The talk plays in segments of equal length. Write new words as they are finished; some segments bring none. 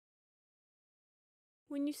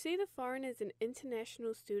When you see the foreigners and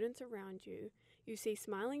international students around you, you see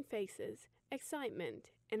smiling faces, excitement,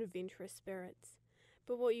 and adventurous spirits.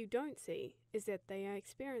 But what you don't see is that they are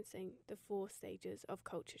experiencing the 4 stages of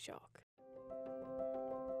culture shock.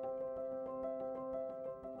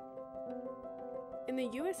 In the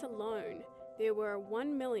US alone, there were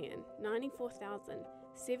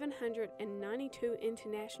 1,094,792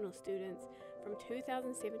 international students from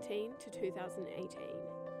 2017 to 2018.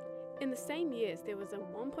 In the same years, there was a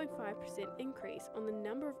 1.5% increase on the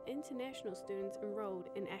number of international students enrolled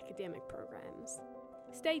in academic programs.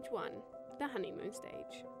 Stage 1, the honeymoon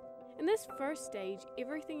stage. In this first stage,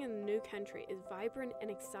 everything in the new country is vibrant and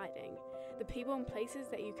exciting. The people and places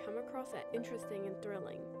that you come across are interesting and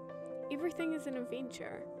thrilling. Everything is an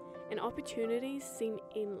adventure, and opportunities seem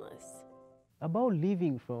endless. About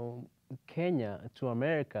leaving from Kenya to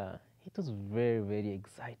America, it was very, very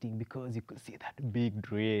exciting because you could see that big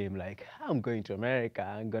dream, like I'm going to America,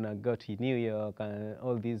 I'm gonna go to New York and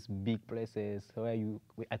all these big places where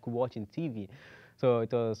I could watch in TV. So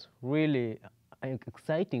it was really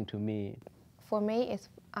exciting to me. For me,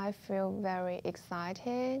 I feel very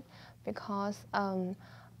excited because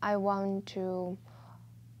I want to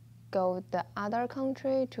go the other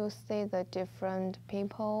country to see the different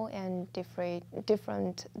people and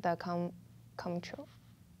different the culture.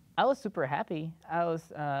 I was super happy. I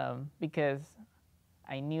was because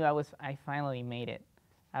I knew I finally made it.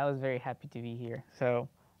 I was very happy to be here. So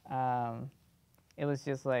it was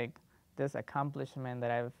just like this accomplishment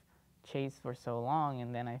that I've chased for so long,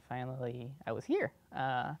 and then I was here.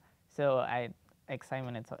 So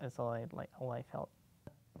excitement is all I felt.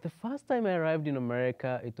 The first time I arrived in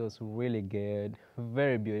America, it was really good,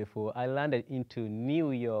 very beautiful. I landed into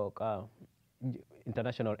New York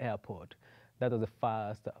International Airport. That was the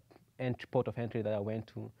first port of entry that I went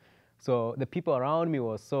to. So the people around me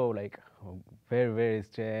were so very, very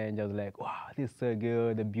strange. I was like, wow, this is so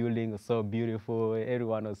good. The building was so beautiful.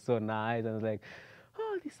 Everyone was so nice. I was like,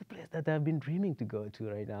 oh, this is a place that I've been dreaming to go to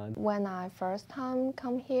right now. When I first time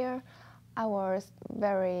come here, I was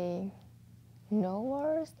very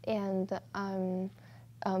nervous, and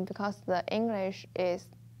because the English is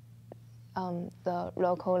the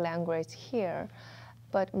local language here,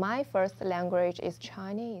 but my first language is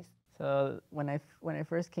Chinese. So when I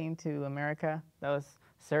first came to America, that was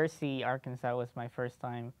Suzie, Arkansas was my first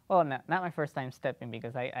time. Well, not my first time stepping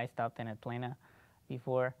because I stopped in Atlanta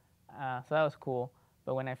before, so that was cool.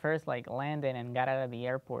 But when I first landed and got out of the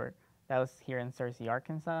airport, that was here in Suzie,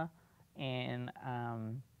 Arkansas, and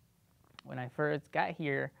when I first got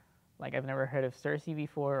here, I've never heard of Suzie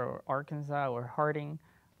before, or Arkansas, or Harding,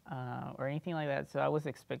 or anything like that. So I was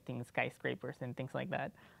expecting skyscrapers and things like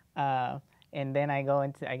that. And then I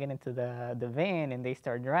get into the van, and they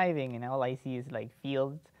start driving, and all I see is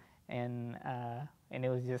fields, and it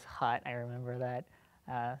was just hot. I remember that.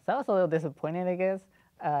 So I was a little disappointed, I guess.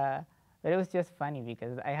 But it was just funny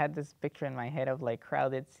because I had this picture in my head of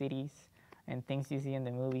crowded cities and things you see in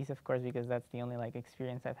the movies, of course, because that's the only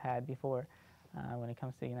experience I've had before when it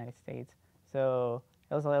comes to the United States. So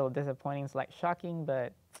it was a little disappointing, shocking,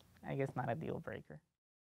 but I guess not a deal breaker.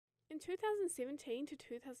 In 2017 to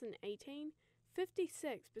 2018,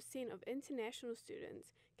 56% of international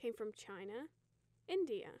students came from China,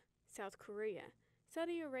 India, South Korea,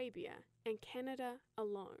 Saudi Arabia, and Canada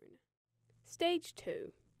alone. Stage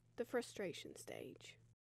 2, the frustration stage.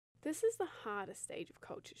 This is the hardest stage of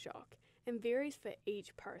culture shock and varies for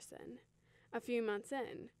each person. A few months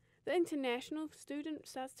in, the international student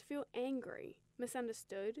starts to feel angry,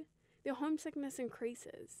 misunderstood, their homesickness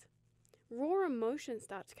increases. Raw emotions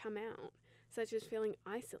start to come out, such as feeling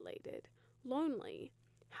isolated, lonely,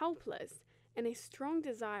 helpless, and a strong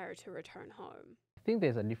desire to return home. I think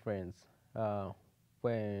there's a difference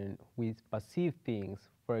when we perceive things.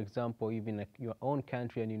 For example, even your own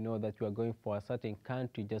country, and you know that you are going for a certain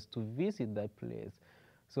country just to visit that place.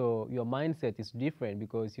 So your mindset is different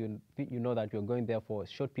because you know that you're going there for a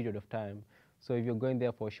short period of time. So if you're going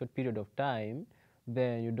there for a short period of time,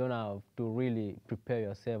 then you don't have to really prepare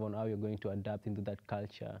yourself on how you're going to adapt into that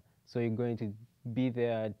culture. So you're going to be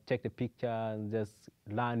there, take the picture, and just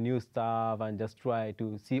learn new stuff, and just try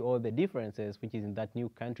to see all the differences which is in that new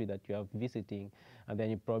country that you are visiting, and then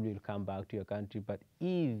you probably will come back to your country. But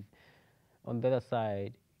if on the other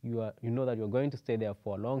side you know that you're going to stay there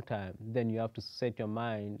for a long time, then you have to set your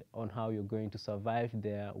mind on how you're going to survive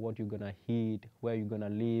there, what you're going to eat, where you're going to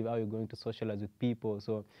live, how you're going to socialize with people.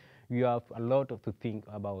 So you have a lot to think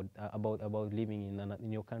about living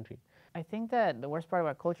in your country. I think that the worst part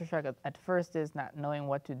about culture shock at first is not knowing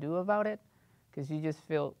what to do about it, because you just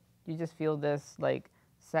feel this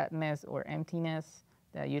sadness or emptiness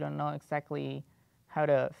that you don't know exactly how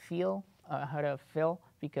to feel,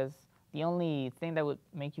 because the only thing that would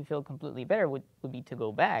make you feel completely better would be to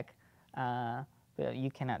go back, but you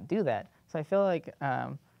cannot do that. So I feel like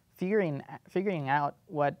figuring out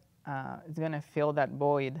what is going to fill that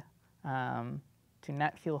void, to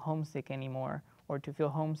not feel homesick anymore, or to feel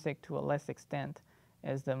homesick to a less extent,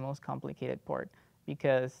 is the most complicated part,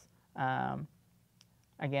 because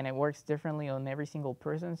again, it works differently on every single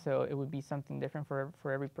person, so it would be something different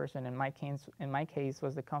for every person. In my case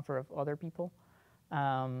was the comfort of other people.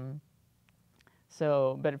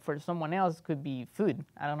 But for someone else, it could be food.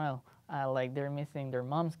 I don't know, like they're missing their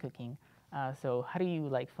mom's cooking. So how do you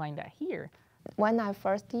like find that here? When I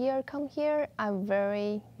first year come here, I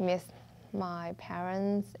very miss my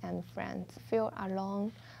parents and friends. Feel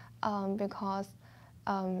alone because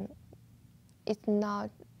it's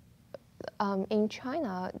not in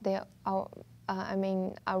China. There are,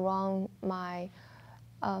 around my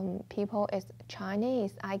people is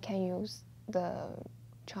Chinese. I can use the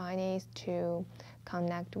Chinese to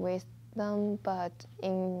connect with them, but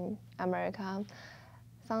in America,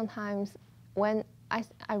 sometimes when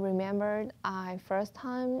I remembered first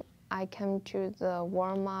time I came to the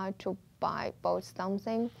Walmart to buy bought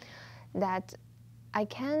something that I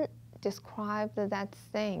can't describe that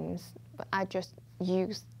things, but I just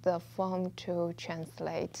use the phone to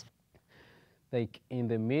translate. Like in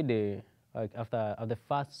the middle, like after the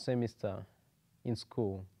first semester in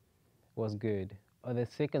school was good. Or the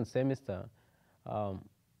second semester,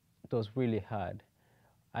 it was really hard.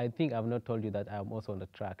 I think I've not told you that I'm also on the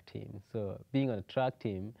track team. So being on the track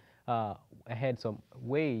team, I had some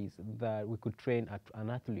ways that we could train an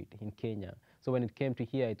athlete in Kenya. So when it came to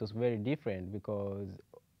here, it was very different because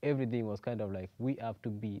everything was kind of like we have to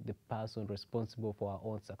be the person responsible for our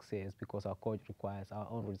own success because our coach requires our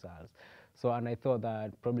own results. So, and I thought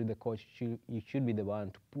that probably the coach should be the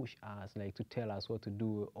one to push us, like to tell us what to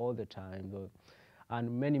do all the time.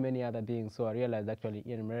 And many other things. So I realized actually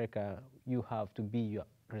in America, you have to be your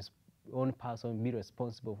own person, be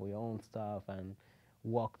responsible for your own stuff and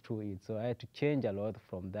walk through it. So I had to change a lot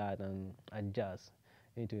from that and adjust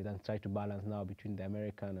into it and try to balance now between the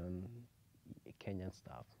American and Kenyan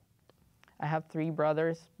stuff. I have 3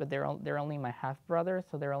 brothers, but they're only my half brothers,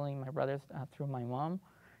 so they're only my brothers through my mom.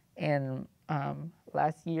 And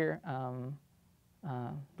last year,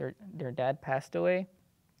 their dad passed away,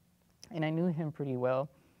 and I knew him pretty well.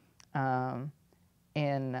 And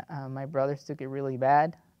my brothers took it really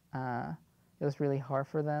bad. It was really hard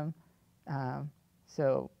for them.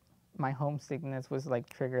 So my homesickness was like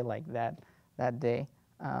triggered like that day,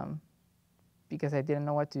 because I didn't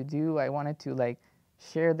know what to do. I wanted to like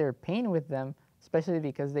share their pain with them, especially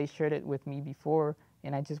because they shared it with me before,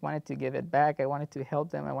 and I just wanted to give it back. I wanted to help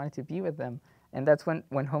them. I wanted to be with them. And that's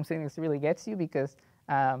when homesickness really gets you, because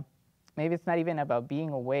maybe it's not even about being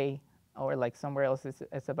away or like somewhere else.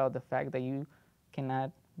 It's about the fact that you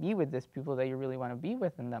cannot be with these people that you really want to be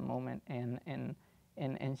with in that moment,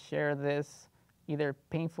 and share this either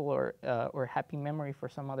painful or happy memory for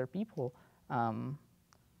some other people.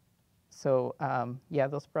 Yeah,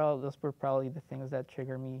 those were probably the things that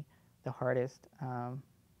trigger me the hardest,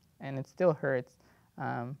 and it still hurts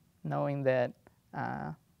knowing that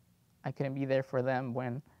I couldn't be there for them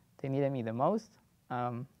when they needed me the most,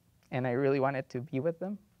 and I really wanted to be with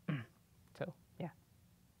them. So yeah.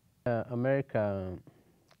 American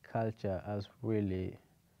culture has really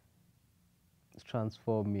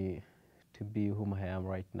transformed me to be whom I am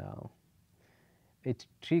right now. It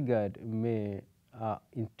triggered me,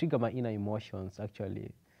 it triggered my inner emotions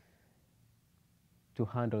actually to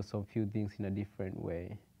handle some few things in a different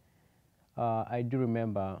way. I do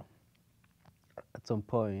remember at some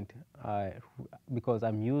point, because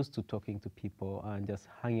I'm used to talking to people and just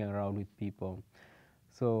hanging around with people,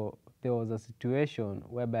 so there was a situation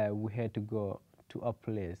whereby we had to go to a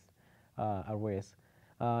place, a race.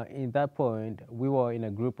 In that point, we were in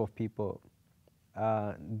a group of people.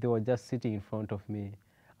 They were just sitting in front of me.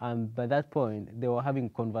 And by that point, they were having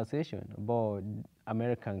conversation about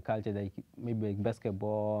American culture, like maybe like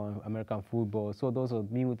basketball, American football. So those were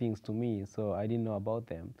new things to me, so I didn't know about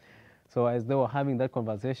them. So as they were having that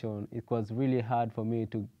conversation, it was really hard for me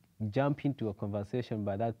to jump into a conversation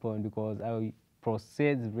by that point, because I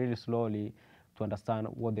proceeded really slowly to understand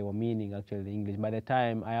what they were meaning, actually, the English. By the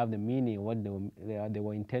time I have the meaning of what they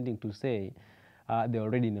were intending to say, they're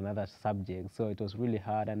already in another subject. So it was really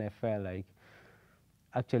hard, and I felt like,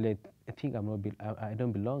 actually, I think I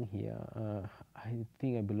don't belong here. I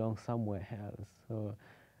think I belong somewhere else. So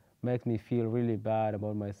makes me feel really bad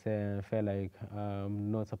about myself. I felt like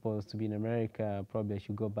I'm not supposed to be in America. Probably I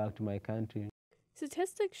should go back to my country.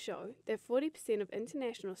 Statistics show that 40% of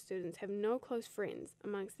international students have no close friends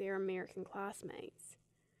amongst their American classmates,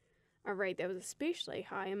 a rate that was especially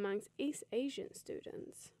high amongst East Asian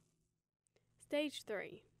students. Stage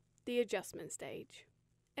 3. The adjustment stage.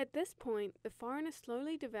 At this point, the foreigner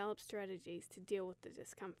slowly develops strategies to deal with the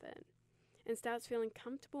discomfort and starts feeling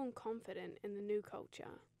comfortable and confident in the new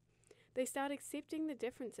culture. They start accepting the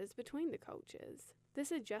differences between the cultures.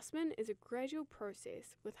 This adjustment is a gradual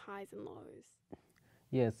process with highs and lows.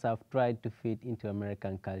 Yes, I've tried to fit into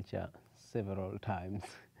American culture several times.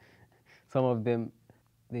 Some of them,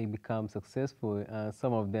 they become successful, and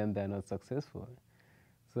some of them, they're not successful.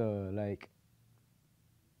 So, like,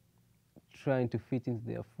 trying to fit into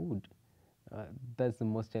their food, that's the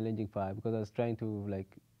most challenging part, because I was trying to,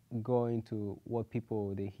 like, go into what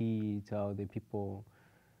people, they eat, how the people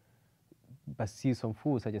pursue some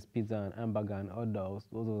food, such as pizza and hamburger and hot dogs.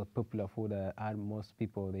 Those are the popular food that most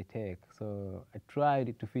people they take. So I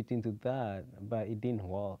tried to fit into that, but it didn't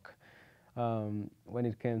work. When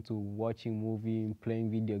it came to watching movie, playing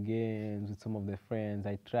video games with some of the friends,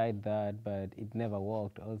 I tried that, but it never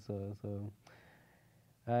worked also. So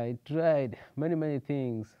I tried many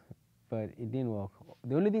things, but it didn't work.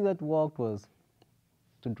 The only thing that worked was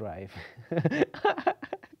to drive.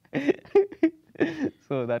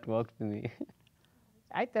 So that worked to me.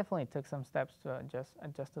 I definitely took some steps to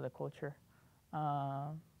adjust to the culture.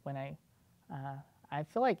 When I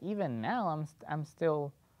feel like even now I'm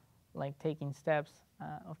still like taking steps.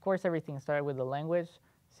 Of course, everything started with the language.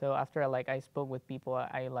 So after I spoke with people,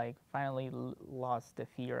 I like finally lost the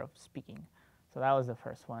fear of speaking. So that was the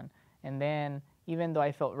first one. And then even though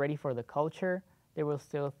I felt ready for the culture, there were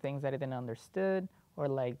still things that I didn't understood, or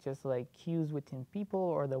like just like cues within people,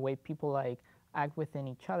 or the way people like act within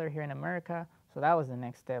each other here in America. So that was the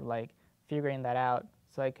next step, like figuring that out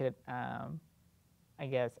so I could, I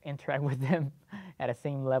guess, interact with them at a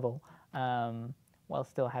same level while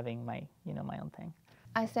still having my, my own thing.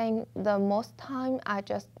 I think the most time I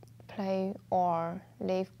just play or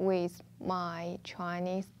live with my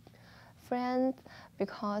Chinese friends,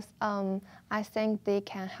 because I think they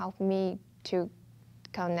can help me to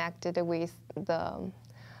connect with the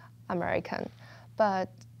American. But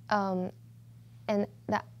and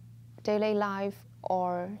that daily life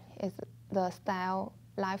or is the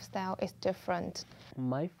lifestyle is different.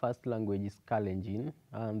 My first language is Kalenjin,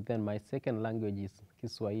 and then my second language is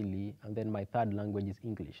Kiswahili, and then my third language is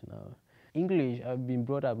English now. English, I've been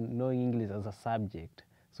brought up knowing English as a subject,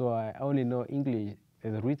 so I only know English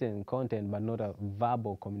as written content, but not a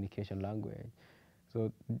verbal communication language.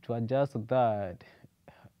 So to adjust to that,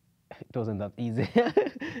 it wasn't that easy.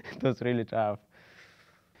 It was really tough.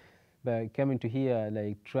 But coming to here,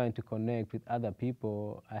 like trying to connect with other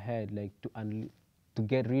people, I had like to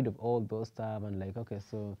get rid of all those stuff and like, okay,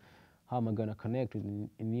 so how am I going to connect with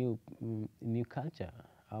a new culture?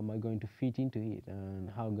 How am I going to fit into it, and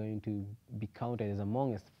how am I going to be counted as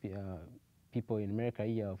amongst people in America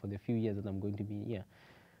here for the few years that I'm going to be here?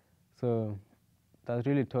 So that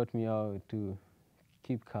really taught me how to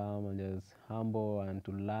keep calm and just humble, and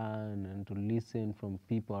to learn and to listen from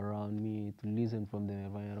people around me, to listen from the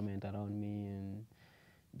environment around me, and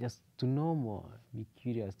just to know more, be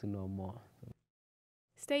curious to know more.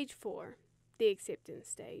 Stage 4. The acceptance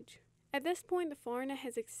stage. At this point, the foreigner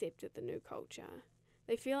has accepted the new culture.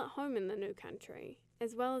 They feel at home in the new country,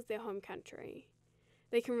 as well as their home country.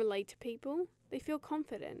 They can relate to people, they feel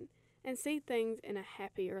confident, and see things in a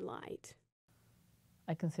happier light.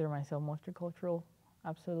 I consider myself multicultural,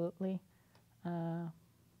 absolutely, and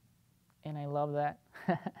I love that.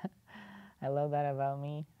 I love that about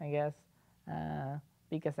me, I guess,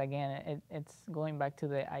 because again, it's going back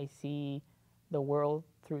to I see the world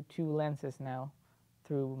through two lenses now,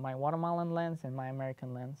 through my Guatemalan lens and my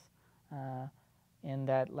American lens, and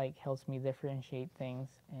that like helps me differentiate things.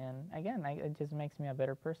 And again, it just makes me a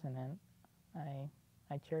better person, and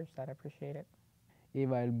I cherish that, I appreciate it.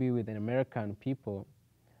 If I'll be with an American people,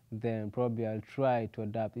 then probably I'll try to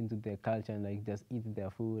adapt into their culture and like just eat their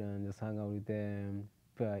food and just hang out with them.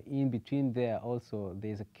 But in between there also,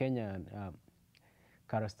 there's a Kenyan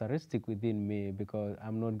characteristic within me, because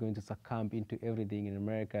I'm not going to succumb into everything in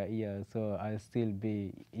America here, so I'll still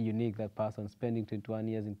be unique, that person, spending 21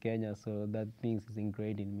 years in Kenya, so that things is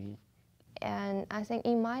ingrained in me. And I think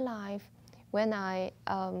in my life, when I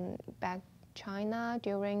back China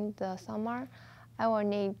during the summer, I will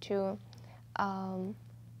need to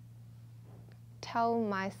tell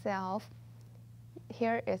myself,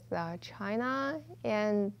 here is China,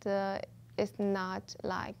 and it's not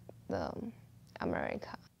like the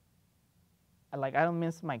America. Like, I don't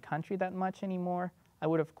miss my country that much anymore. I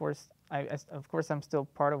would, of course, of course, I'm still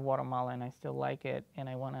part of Guatemala and I still like it and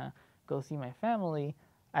I want to go see my family.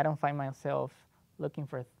 I don't find myself looking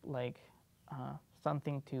for like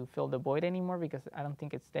something to fill the void anymore because I don't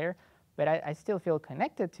think it's there. But I still feel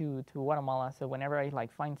connected to Guatemala. So whenever I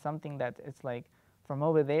like find something that it's like from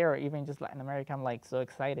over there or even just Latin America, I'm like so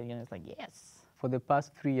excited. You know, it's like yes. For the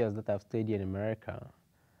past 3 years that I've stayed in America,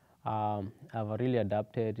 I've really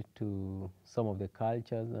adapted to some of the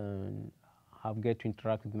cultures and I've get to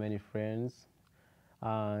interact with many friends.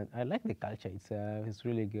 I like the culture itself. It's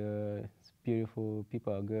really good. It's beautiful.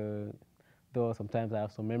 People are good. Though sometimes I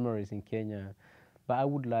have some memories in Kenya, but I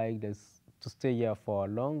would like this to stay here for a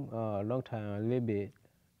long time, a little bit,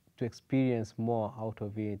 to experience more out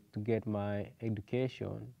of it, to get my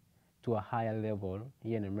education to a higher level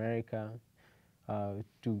here in America,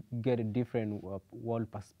 to get a different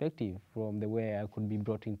world perspective from the way I could be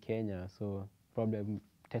brought in Kenya. So probably I'll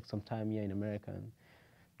take some time here in America and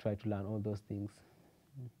try to learn all those things.